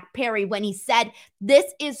Jack Perry when he said, this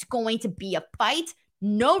is going to be a fight,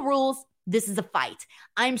 no rules. This is a fight.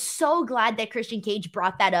 I'm so glad that Christian Cage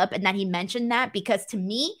brought that up and that he mentioned that because to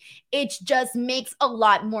me, it just makes a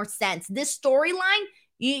lot more sense. This storyline,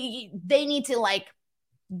 they need to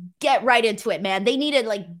get right into it, man. They need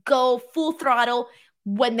to go full throttle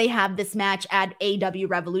when they have this match at AEW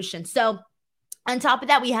Revolution. So on top of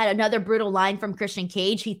that, we had another brutal line from Christian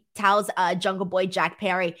Cage. He tells Jungle Boy Jack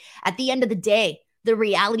Perry, at the end of the day, the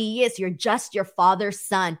reality is you're just your father's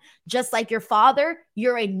son. Just like your father,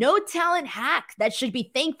 you're a no-talent hack that should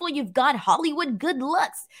be thankful you've got Hollywood good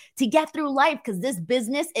looks to get through life because this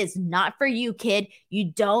business is not for you, kid.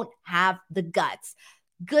 You don't have the guts.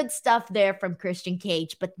 Good stuff there from Christian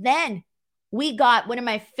Cage. But then we got one of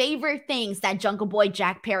my favorite things that Jungle Boy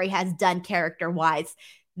Jack Perry has done character-wise.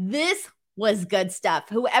 This was good stuff.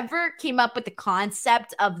 Whoever came up with the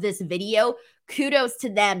concept of this video, kudos to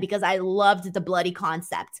them because I loved the bloody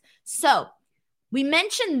concept. So we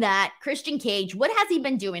mentioned that Christian Cage, what has he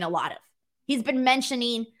been doing a lot of? He's been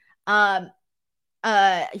mentioning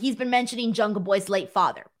Jungle Boy's late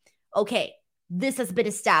father. Okay, this has been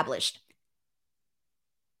established.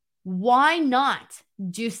 Why not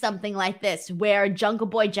do something like this where Jungle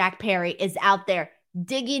Boy Jack Perry is out there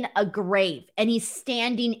digging a grave and he's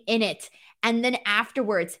standing in it. And then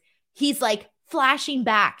afterwards, he's flashing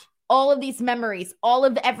back all of these memories, all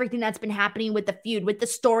of everything that's been happening with the feud, with the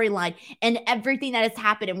storyline and everything that has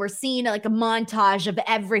happened. And we're seeing a montage of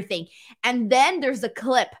everything. And then there's a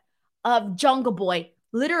clip of Jungle Boy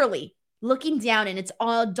literally looking down and it's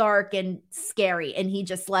all dark and scary. And he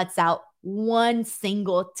just lets out one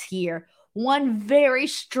single tear, one very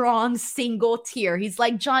strong single tear. He's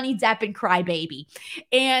like Johnny Depp in Crybaby.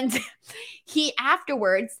 And he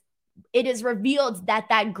afterwards, it is revealed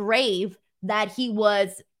that grave that he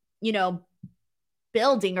was,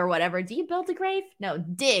 building or whatever. Do you build a grave? No,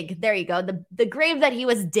 dig. There you go. The grave that he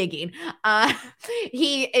was digging.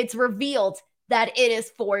 It's revealed that it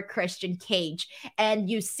is for Christian Cage. And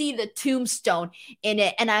you see the tombstone in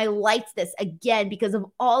it. And I liked this again because of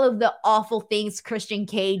all of the awful things Christian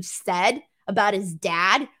Cage said about his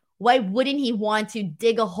dad. Why wouldn't he want to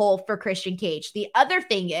dig a hole for Christian Cage? The other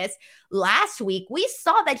thing is, last week, we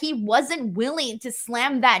saw that he wasn't willing to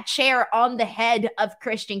slam that chair on the head of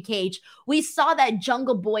Christian Cage. We saw that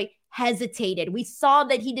Jungle Boy hesitated. We saw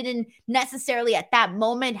that he didn't necessarily at that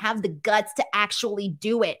moment have the guts to actually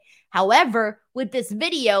do it. However, with this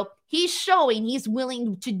video, he's showing he's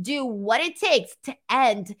willing to do what it takes to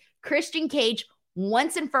end Christian Cage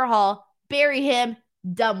once and for all, bury him,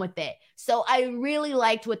 done with it. So I really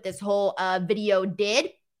liked what this whole video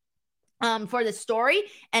did for the story.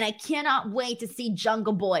 And I cannot wait to see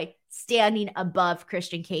Jungle Boy standing above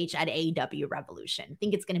Christian Cage at AEW Revolution. I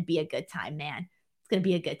think it's going to be a good time, man. It's going to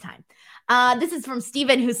be a good time. This is from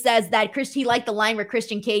Steven, who says that he liked the line where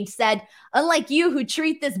Christian Cage said, "Unlike you who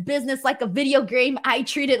treat this business like a video game, I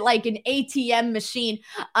treat it like an ATM machine."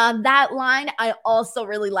 That line, I also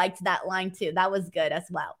really liked that line too. That was good as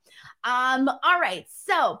well. All right,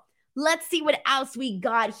 so let's see what else we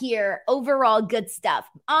got here. Overall, good stuff.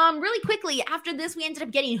 Really quickly, after this, we ended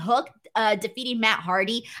up getting Hook defeating Matt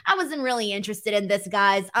Hardy. I wasn't really interested in this,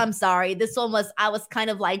 guys. I'm sorry. This one was, I was kind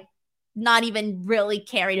of like, not even really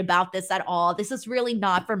caring about this at all. This is really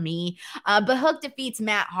not for me. But Hook defeats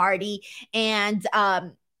Matt Hardy, and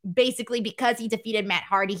basically because he defeated Matt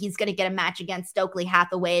Hardy, he's going to get a match against Stokely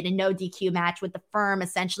Hathaway in a no DQ match with the firm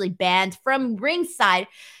essentially banned from ringside.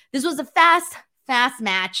 This was a fast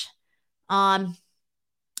match. I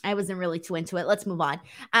wasn't really too into it. Let's move on.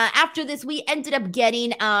 After this, we ended up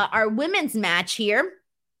getting our women's match here.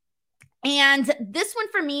 And this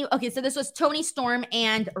one for me, okay, so this was Toni Storm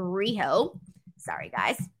and Riho. Sorry,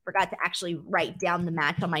 guys. Forgot to actually write down the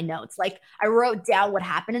match on my notes. Like, I wrote down what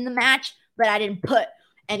happened in the match, but I didn't put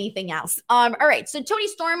anything else. All right, so Toni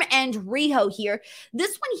Storm and Riho here.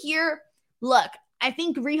 This one here, look, I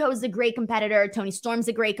think Riho is a great competitor. Toni Storm's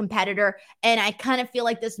a great competitor. And I kind of feel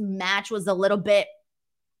like this match was a little bit,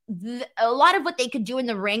 a lot of what they could do in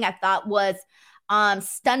the ring, I thought was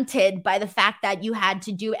stunted by the fact that you had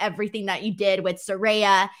to do everything that you did with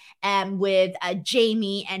Saraya and with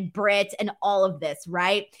Jamie and Britt and all of this,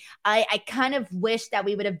 right? I kind of wish that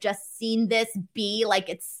we would have just seen this be like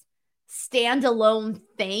its standalone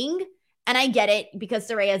thing. And I get it because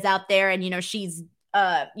Saraya's out there and, you know, she's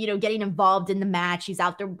getting involved in the match. She's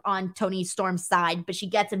out there on Toni Storm's side, but she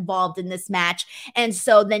gets involved in this match. And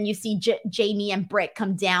so then you see Jamie and Britt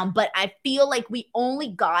come down. But I feel like we only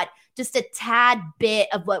got just a tad bit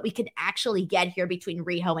of what we could actually get here between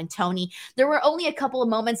Riho and Toni. There were only a couple of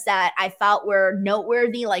moments that I felt were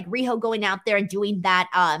noteworthy, like Riho going out there and doing that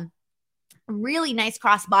really nice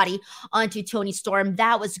crossbody onto Toni Storm.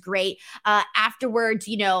 That was great. Afterwards,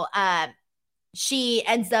 she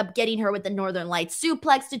ends up getting her with the Northern Lights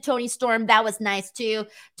suplex to Toni Storm. That was nice too.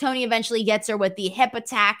 Toni eventually gets her with the hip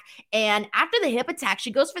attack. And after the hip attack,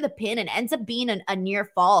 she goes for the pin and ends up being a near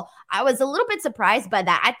fall. I was a little bit surprised by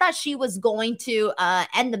that. I thought she was going to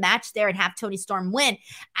end the match there and have Toni Storm win.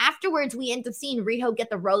 Afterwards, we end up seeing Riho get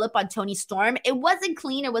the roll up on Toni Storm. It wasn't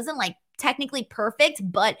clean. It wasn't like technically perfect,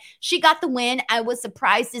 but she got the win. I was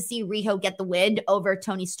surprised to see Riho get the win over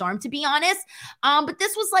Toni Storm, to be honest. But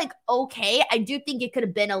this was like, okay. I do think it could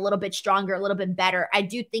have been a little bit stronger, a little bit better. I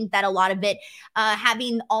do think that a lot of it,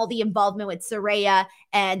 having all the involvement with Saraya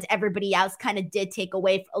and everybody else kind of did take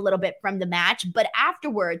away a little bit from the match. But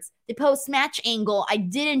afterwards, the post-match angle, I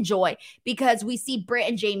did enjoy because we see Britt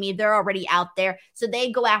and Jamie, they're already out there. So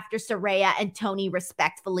they go after Saraya and Toni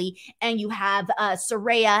respectfully. And you have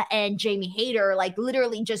Saraya and Jamie Hayter, like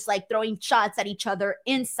literally just like throwing shots at each other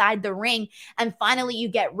inside the ring. And finally, you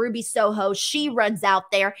get Ruby Soho. She runs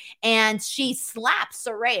out there and she slaps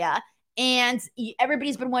Saraya. And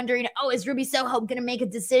everybody's been wondering, oh, is Ruby Soho going to make a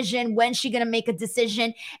decision? When's she going to make a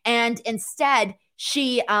decision? And instead,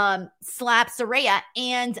 she slaps Saraya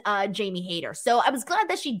and Jamie Hayter. So I was glad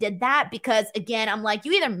that she did that because, again, I'm like,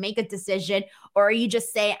 you either make a decision or you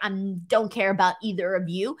just say, I don't care about either of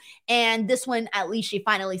you. And this one, at least she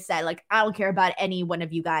finally said, like, I don't care about any one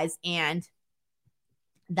of you guys. And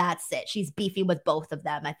that's it. She's beefing with both of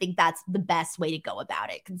them. I think that's the best way to go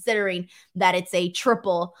about it, considering that it's a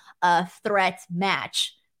triple threat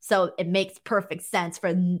match. So it makes perfect sense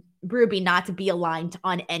for Ruby not to be aligned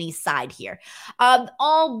on any side here.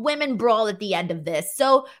 All women brawl at the end of this.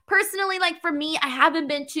 So personally, like for me, I haven't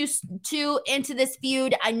been too into this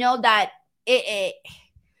feud. I know that I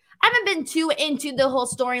haven't been too into the whole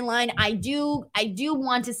storyline. I do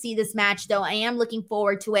want to see this match, though. I am looking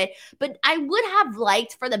forward to it. But I would have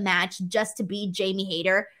liked for the match just to be Jamie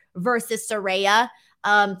Hayter versus Saraya.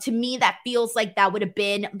 To me, that feels like that would have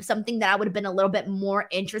been something that I would have been a little bit more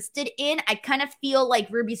interested in. I kind of feel like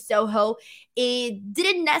Ruby Soho, it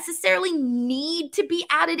didn't necessarily need to be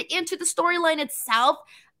added into the storyline itself.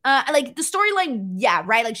 Like the storyline, yeah,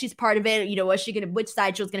 right. Like she's part of it. You know, which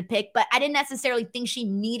side she was gonna pick? But I didn't necessarily think she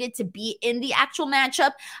needed to be in the actual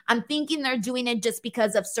matchup. I'm thinking they're doing it just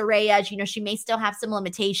because of Saraya. You know, she may still have some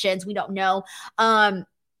limitations. We don't know.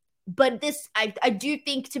 But this, I do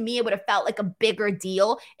think to me, it would have felt like a bigger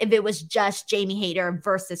deal if it was just Jamie Hayter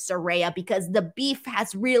versus Saraya, because the beef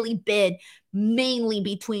has really been mainly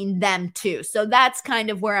between them two. So that's kind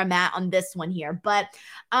of where I'm at on this one here. But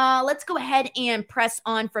let's go ahead and press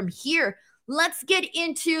on from here. Let's get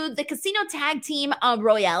into the Casino Tag Team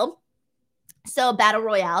Royale. So battle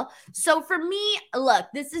royale. So for me, look,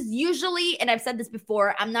 this is usually, and I've said this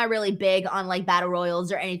before, I'm not really big on like battle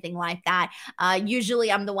royals or anything like that.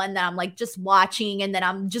 Usually I'm the one that I'm like just watching and then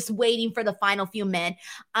I'm just waiting for the final few men.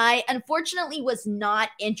 I unfortunately was not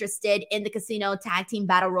interested in the casino tag team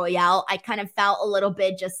battle royale. I kind of felt a little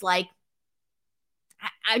bit just like,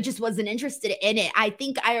 I just wasn't interested in it. I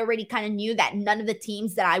think I already kind of knew that none of the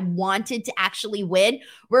teams that I wanted to actually win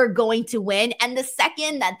were going to win. And the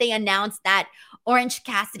second that they announced that Orange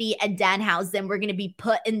Cassidy and Danhausen were going to be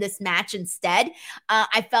put in this match instead,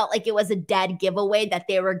 I felt like it was a dead giveaway that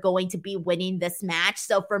they were going to be winning this match.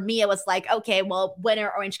 So for me, it was like, okay, well, when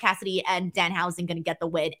are Orange Cassidy and Danhausen going to get the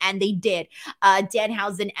win? And they did.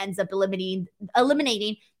 Danhausen ends up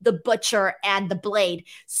eliminating the Butcher and the Blade.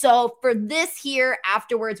 So for this here,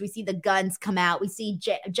 afterwards, we see the Guns come out. We see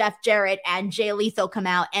Jeff Jarrett and Jay Lethal come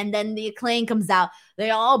out. And then the Acclaim comes out. They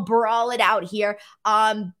all brawl it out here.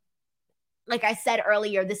 Like I said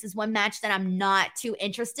earlier, this is one match that I'm not too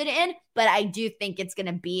interested in, but I do think it's going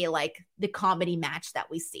to be like the comedy match that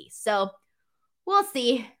we see. So we'll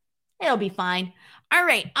see. It'll be fine. All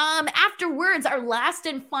right. Afterwards, our last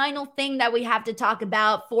and final thing that we have to talk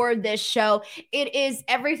about for this show, it is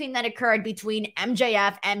everything that occurred between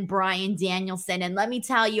MJF and Bryan Danielson. And let me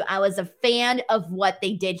tell you, I was a fan of what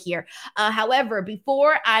they did here. However,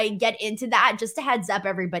 before I get into that, just a heads up,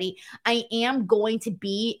 everybody, I am going to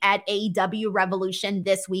be at AEW Revolution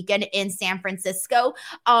this weekend in San Francisco.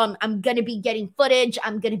 I'm going to be getting footage.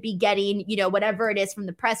 I'm going to be getting, whatever it is from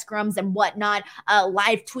the press scrums and whatnot,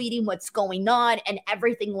 live tweeting what's going on and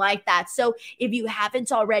everything like that. So if you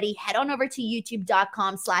haven't already, head on over to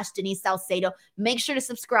youtube.com/Denise Salcedo. Make sure to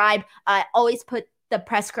subscribe. I always put the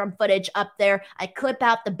press scrum footage up there. I clip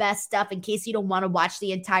out the best stuff in case you don't want to watch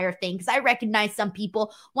the entire thing, because I recognize some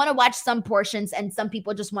people want to watch some portions and some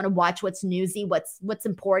people just want to watch what's newsy, what's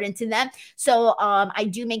important to them. So I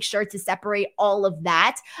do make sure to separate all of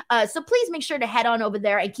that. So please make sure to head on over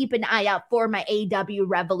there and keep an eye out for my AEW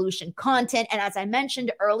Revolution content. And as I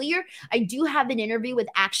mentioned earlier, I do have an interview with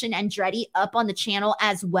Action Andretti up on the channel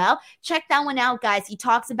as well. Check that one out, guys. He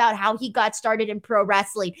talks about how he got started in pro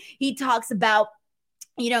wrestling. He talks about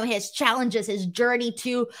his challenges, his journey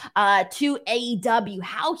to AEW,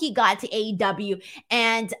 how he got to AEW,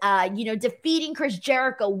 and defeating Chris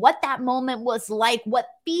Jericho, what that moment was like, what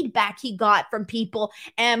feedback he got from people,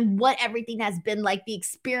 and what everything has been like, the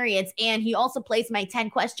experience. And he also plays my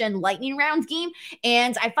 10-question lightning round game,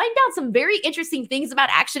 and I find out some very interesting things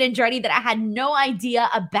about Action Andretti that I had no idea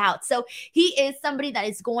about. So he is somebody that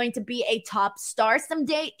is going to be a top star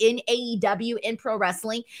someday in AEW, in pro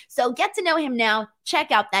wrestling. So get to know him now.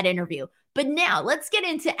 Check out that interview. But now let's get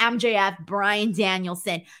into MJF, Bryan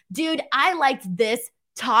Danielson. Dude, I liked this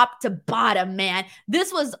top to bottom, man.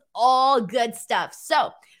 This was all good stuff.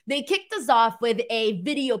 So they kicked us off with a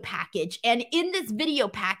video package. And in this video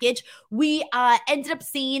package, we ended up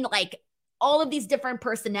seeing like all of these different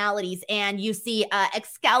personalities. And you see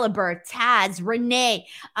Excalibur, Taz, Renee.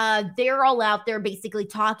 They're all out there basically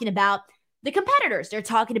talking about the competitors. They're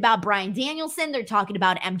talking about Bryan Danielson, they're talking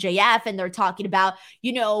about MJF, and they're talking about,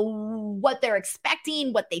 what they're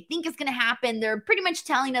expecting, what they think is going to happen. They're pretty much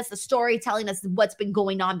telling us the story, telling us what's been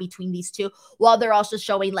going on between these two, while they're also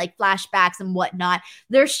showing like flashbacks and whatnot.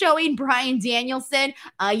 They're showing Bryan Danielson,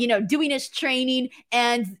 doing his training,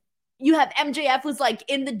 and you have MJF who's like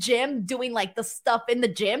in the gym doing like the stuff in the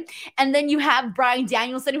gym. And then you have Bryan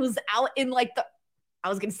Danielson who's out in like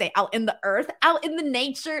out in the earth, out in the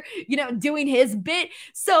nature, doing his bit.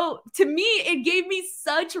 So to me, it gave me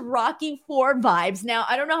such Rocky IV vibes. Now,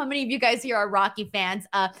 I don't know how many of you guys here are Rocky fans.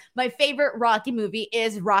 My favorite Rocky movie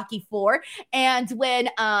is Rocky IV. And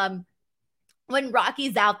when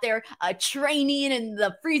Rocky's out there training in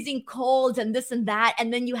the freezing cold and this and that,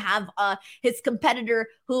 and then you have his competitor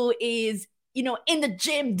who is in the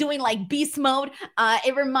gym doing like beast mode.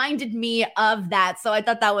 It reminded me of that. So I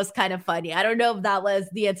thought that was kind of funny. I don't know if that was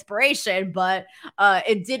the inspiration, but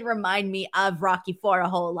it did remind me of Rocky IV a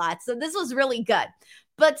whole lot. So this was really good.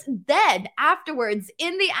 But then afterwards,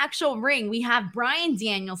 in the actual ring, we have Bryan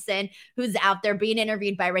Danielson, who's out there being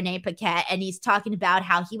interviewed by Renee Paquette, and he's talking about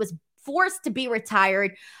how he was forced to be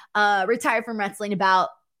retired from wrestling about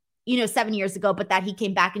 7 years ago, but that he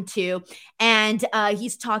came back in 2. And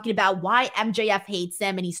he's talking about why MJF hates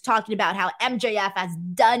him. And he's talking about how MJF has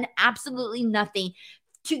done absolutely nothing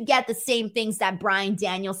to get the same things that Bryan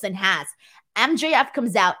Danielson has. MJF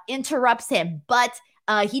comes out, interrupts him, but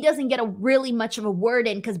he doesn't get a really much of a word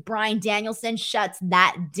in because Bryan Danielson shuts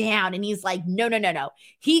that down. And he's like, no.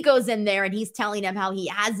 He goes in there and he's telling him how he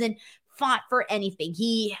hasn't fought for anything.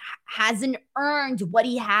 He hasn't earned what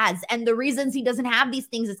he has. And the reasons he doesn't have these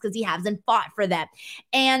things is because he hasn't fought for them.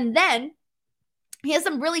 And then he has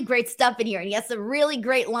some really great stuff in here, and he has some really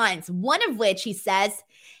great lines. One of which he says,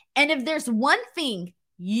 and if there's one thing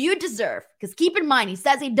you deserve, because keep in mind, he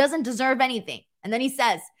says he doesn't deserve anything. And then he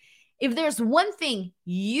says, if there's one thing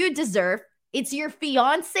you deserve, it's your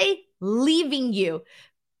fiance leaving you.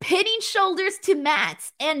 Pitting shoulders to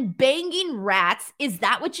mats and banging rats. Is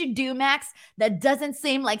that what you do, Max? That doesn't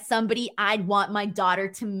seem like somebody I'd want my daughter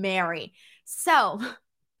to marry. So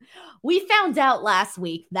we found out last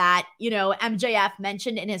week that, MJF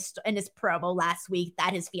mentioned in his promo last week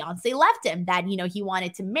that his fiance left him, that, he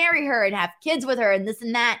wanted to marry her and have kids with her and this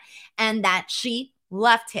and that she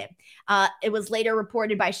left him. It was later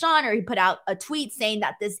reported by Sean, or he put out a tweet saying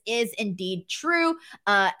that this is indeed true.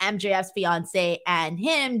 MJF's fiance and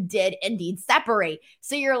him did indeed separate.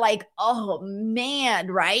 So you're like, oh man,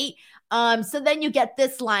 right? So then you get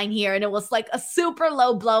this line here, and it was like a super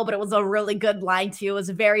low blow, but it was a really good line too. It was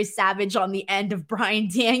very savage on the end of Bryan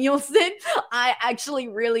Danielson. I actually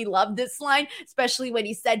really loved this line, especially when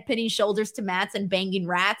he said pinning shoulders to mats and banging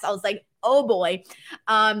rats. I was like, oh boy.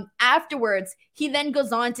 Afterwards, he then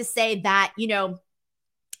goes on to say that,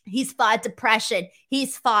 he's fought depression,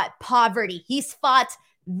 he's fought poverty, he's fought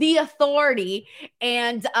the authority,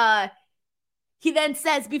 and he then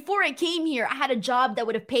says, before I came here, I had a job that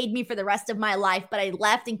would have paid me for the rest of my life, but I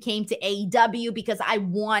left and came to AEW because I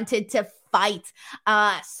wanted to fight.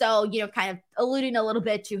 So, kind of alluding a little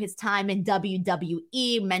bit to his time in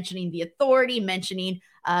WWE, mentioning the authority, mentioning,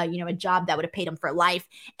 a job that would have paid him for life,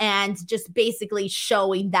 and just basically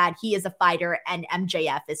showing that he is a fighter and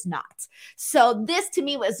MJF is not. So this to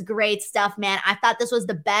me was great stuff, man. I thought this was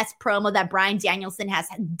the best promo that Bryan Danielson has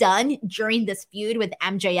done during this feud with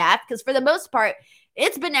MJF, because for the most part,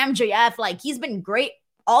 it's been MJF. Like, he's been great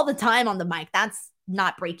all the time on the mic. That's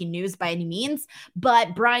not breaking news by any means,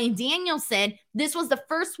 but Bryan Danielson, this was the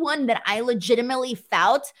first one that I legitimately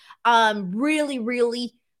felt really,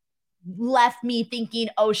 really left me thinking,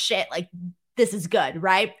 oh shit, like this is good,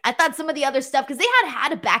 right? I thought some of the other stuff, because they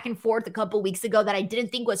had a back and forth a couple weeks ago that I didn't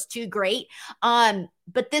think was too great.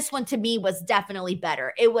 But this one to me was definitely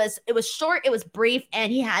better. It was short, it was brief,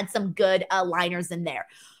 and he had some good liners in there.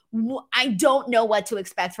 I don't know what to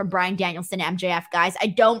expect from Bryan Danielson, MJF, guys. I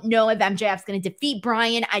don't know if MJF's going to defeat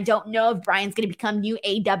Bryan. I don't know if Bryan's going to become new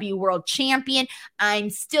AEW World Champion. I'm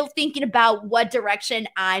still thinking about what direction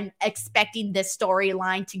I'm expecting this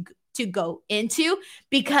storyline to go into,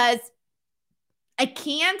 because I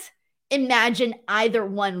can't imagine either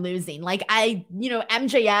one losing. Like,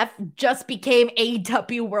 MJF just became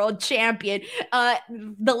AEW World Champion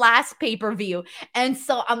the last pay-per-view. And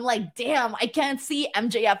so I'm like, damn, I can't see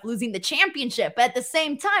MJF losing the championship. But at the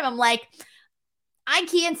same time, I'm like, I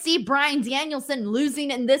can't see Bryan Danielson losing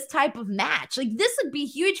in this type of match. Like, this would be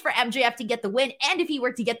huge for MJF to get the win. And if he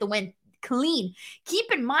were to get the win clean.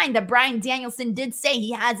 Keep in mind that Bryan Danielson did say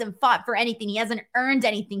he hasn't fought for anything. He hasn't earned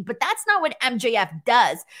anything, but that's not what MJF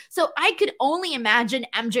does. So I could only imagine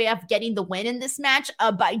MJF getting the win in this match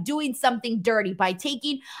by doing something dirty, by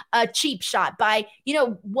taking a cheap shot, by,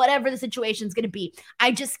 whatever the situation is going to be.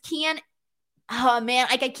 I just can't, oh man,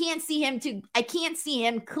 like I can't see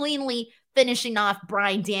him cleanly finishing off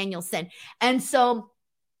Bryan Danielson. And so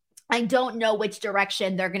I don't know which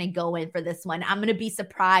direction they're going to go in for this one. I'm going to be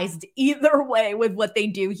surprised either way with what they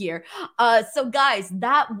do here. So guys,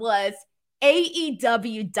 that was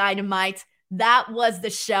AEW Dynamite. That was the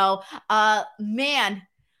show. Man,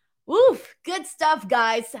 oof, good stuff,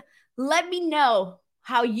 guys. Let me know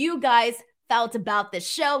how you guys felt about this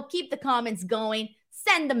show. Keep the comments going.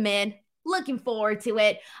 Send them in. Looking forward to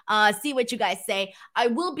it. See what you guys say. I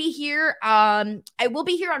will be here on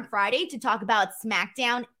Friday to talk about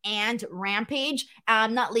SmackDown and Rampage.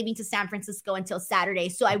 I'm not leaving to San Francisco until Saturday,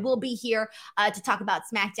 so I will be here to talk about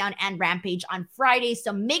SmackDown and Rampage on Friday.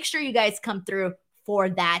 So make sure you guys come through for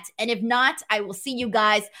that. And if not, I will see you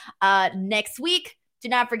guys next week. Do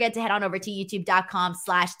not forget to head on over to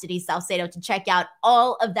youtube.com/Denise Salcedo to check out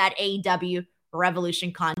all of that AEW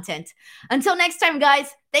Revolution content. Until next time, guys,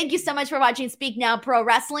 thank you so much for watching Speak Now Pro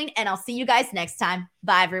Wrestling, and I'll see you guys next time.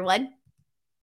 Bye, everyone.